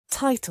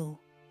Title: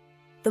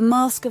 The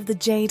Mask of the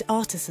Jade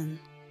Artisan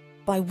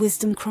by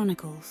Wisdom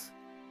Chronicles.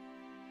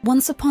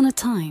 Once upon a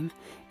time,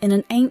 in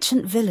an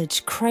ancient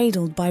village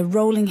cradled by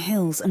rolling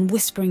hills and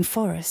whispering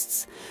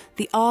forests,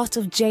 the art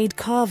of jade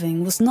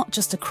carving was not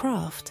just a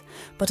craft,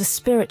 but a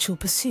spiritual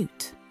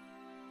pursuit.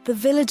 The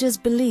villagers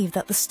believed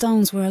that the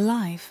stones were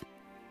alive,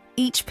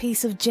 each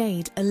piece of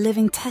jade a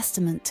living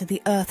testament to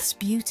the earth's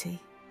beauty.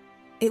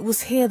 It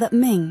was here that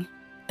Ming,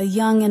 a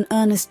young and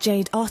earnest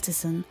jade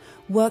artisan,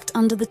 worked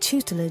under the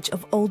tutelage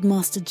of old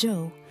Master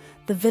Zhou,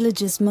 the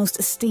village's most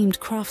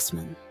esteemed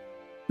craftsman.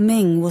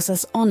 Ming was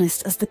as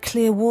honest as the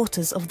clear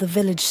waters of the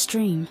village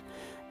stream,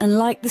 and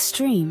like the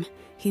stream,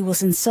 he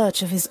was in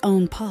search of his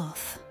own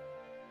path.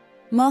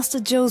 Master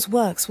Zhou's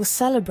works were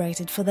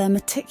celebrated for their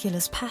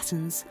meticulous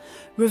patterns,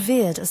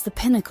 revered as the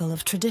pinnacle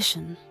of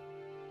tradition.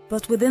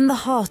 But within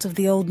the heart of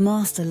the old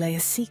master lay a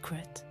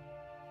secret,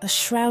 a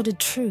shrouded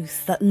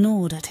truth that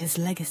gnawed at his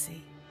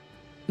legacy.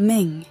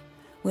 Ming,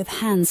 with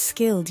hands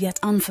skilled yet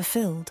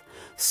unfulfilled,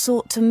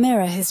 sought to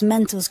mirror his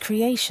mentor's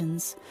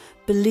creations,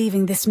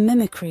 believing this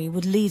mimicry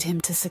would lead him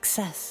to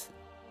success.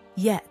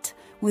 Yet,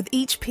 with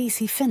each piece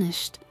he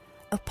finished,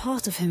 a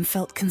part of him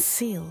felt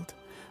concealed,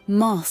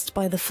 masked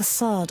by the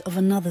facade of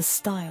another's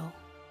style.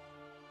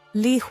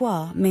 Li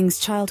Hua, Ming's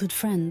childhood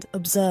friend,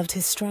 observed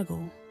his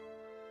struggle.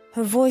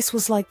 Her voice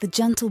was like the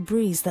gentle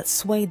breeze that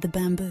swayed the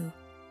bamboo,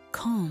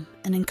 calm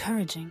and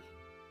encouraging.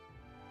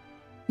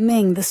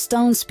 Ming, the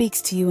stone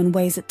speaks to you in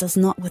ways it does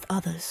not with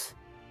others.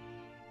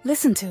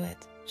 Listen to it,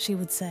 she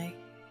would say.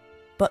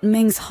 But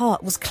Ming's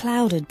heart was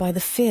clouded by the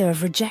fear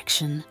of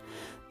rejection,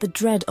 the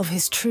dread of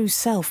his true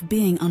self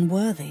being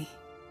unworthy.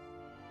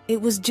 It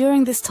was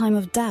during this time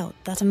of doubt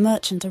that a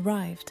merchant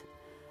arrived,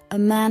 a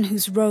man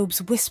whose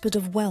robes whispered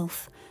of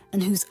wealth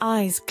and whose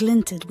eyes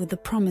glinted with the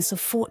promise of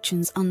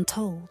fortunes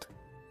untold.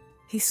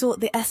 He sought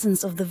the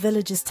essence of the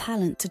village's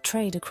talent to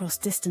trade across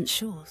distant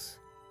shores.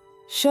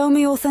 "Show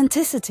me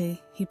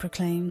authenticity," he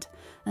proclaimed,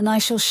 "and I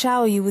shall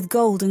shower you with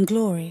gold and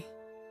glory."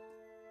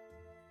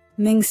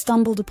 Ming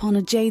stumbled upon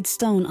a jade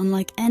stone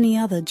unlike any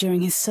other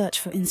during his search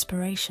for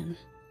inspiration.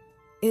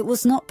 It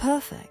was not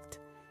perfect.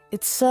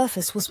 Its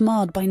surface was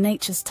marred by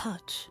nature's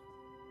touch.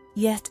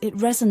 Yet it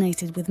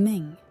resonated with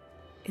Ming,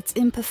 its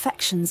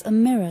imperfections a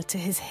mirror to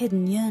his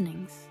hidden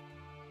yearnings.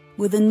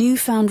 With a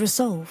newfound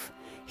resolve,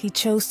 he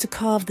chose to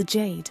carve the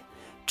jade,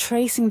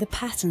 tracing the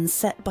patterns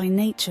set by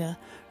nature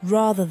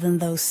rather than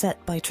those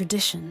set by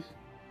tradition.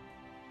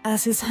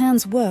 As his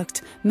hands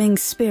worked,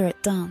 Ming's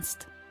spirit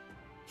danced.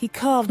 He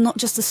carved not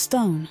just a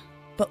stone,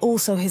 but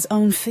also his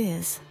own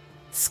fears,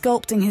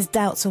 sculpting his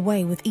doubts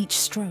away with each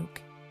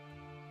stroke.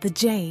 The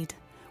jade,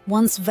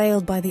 once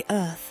veiled by the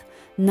earth,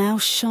 now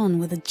shone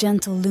with a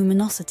gentle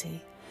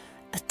luminosity,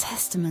 a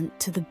testament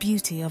to the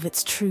beauty of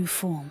its true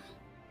form.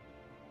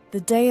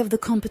 The day of the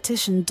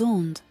competition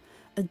dawned,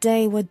 a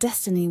day where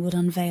destiny would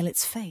unveil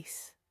its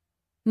face.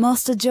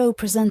 Master Zhou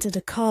presented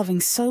a carving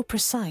so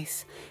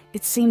precise,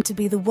 it seemed to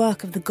be the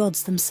work of the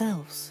gods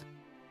themselves.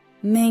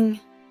 Ming,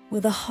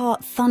 with a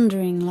heart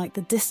thundering like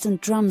the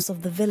distant drums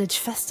of the village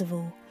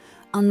festival,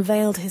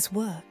 unveiled his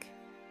work.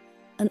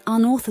 An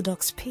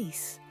unorthodox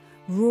piece,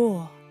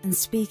 raw and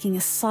speaking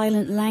a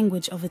silent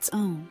language of its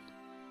own.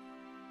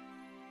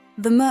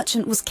 The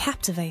merchant was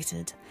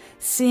captivated,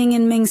 seeing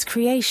in Ming's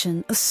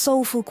creation a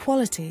soulful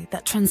quality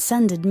that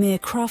transcended mere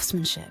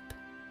craftsmanship.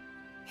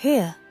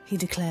 "Here," he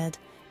declared,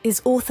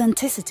 "is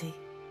authenticity."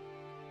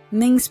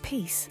 Ming's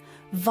piece,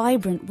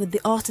 vibrant with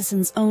the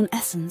artisan's own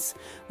essence,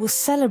 was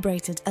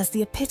celebrated as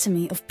the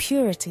epitome of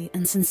purity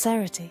and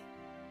sincerity.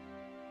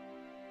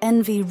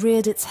 Envy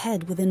reared its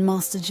head within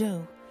Master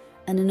Zhou,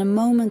 and in a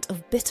moment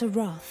of bitter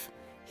wrath,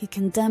 he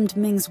condemned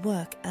Ming's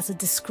work as a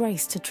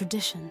disgrace to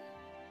tradition.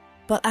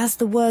 But as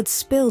the words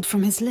spilled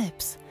from his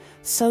lips,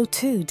 so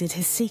too did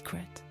his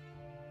secret.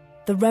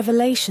 The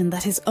revelation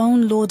that his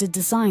own lauded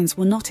designs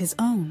were not his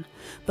own,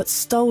 but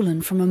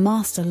stolen from a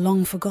master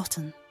long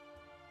forgotten.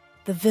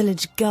 The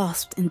village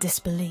gasped in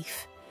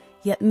disbelief,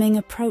 yet Ming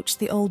approached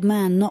the old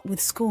man not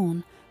with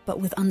scorn, but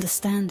with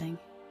understanding.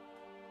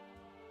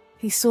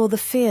 He saw the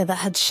fear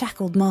that had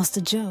shackled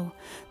Master Zhou,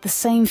 the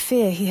same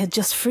fear he had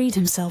just freed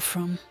himself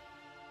from.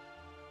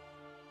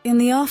 In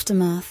the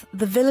aftermath,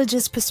 the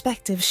villagers'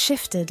 perspective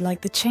shifted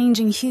like the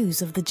changing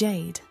hues of the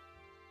jade.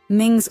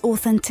 Ming's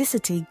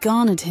authenticity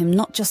garnered him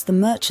not just the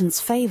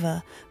merchant's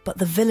favor, but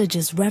the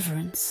villagers'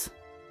 reverence.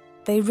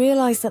 They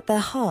realized that their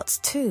hearts,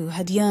 too,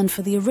 had yearned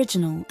for the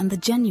original and the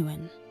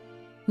genuine.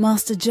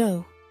 Master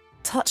Zhou,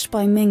 touched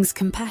by Ming's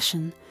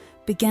compassion,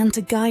 began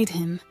to guide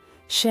him,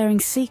 sharing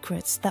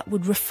secrets that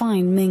would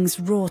refine Ming's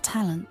raw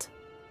talent.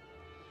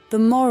 The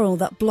moral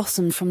that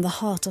blossomed from the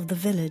heart of the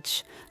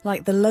village,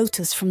 like the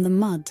lotus from the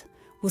mud,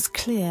 was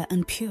clear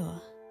and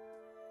pure.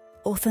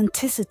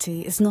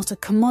 Authenticity is not a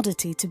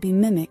commodity to be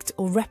mimicked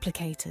or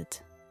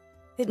replicated.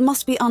 It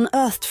must be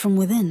unearthed from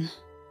within.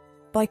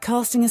 By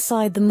casting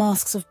aside the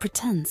masks of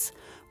pretense,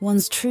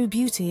 one's true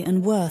beauty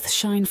and worth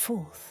shine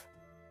forth.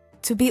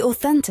 To be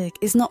authentic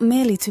is not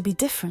merely to be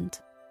different.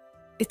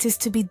 It is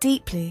to be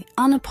deeply,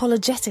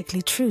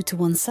 unapologetically true to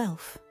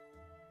oneself.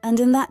 And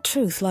in that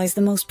truth lies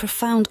the most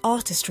profound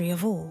artistry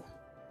of all.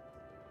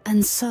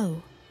 And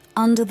so,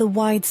 under the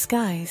wide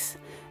skies,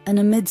 and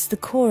amidst the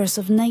chorus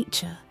of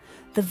nature,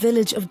 the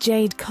village of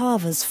jade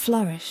carvers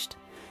flourished,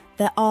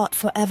 their art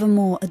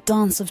forevermore a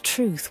dance of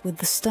truth with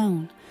the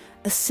stone,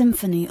 a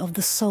symphony of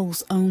the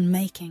soul's own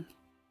making.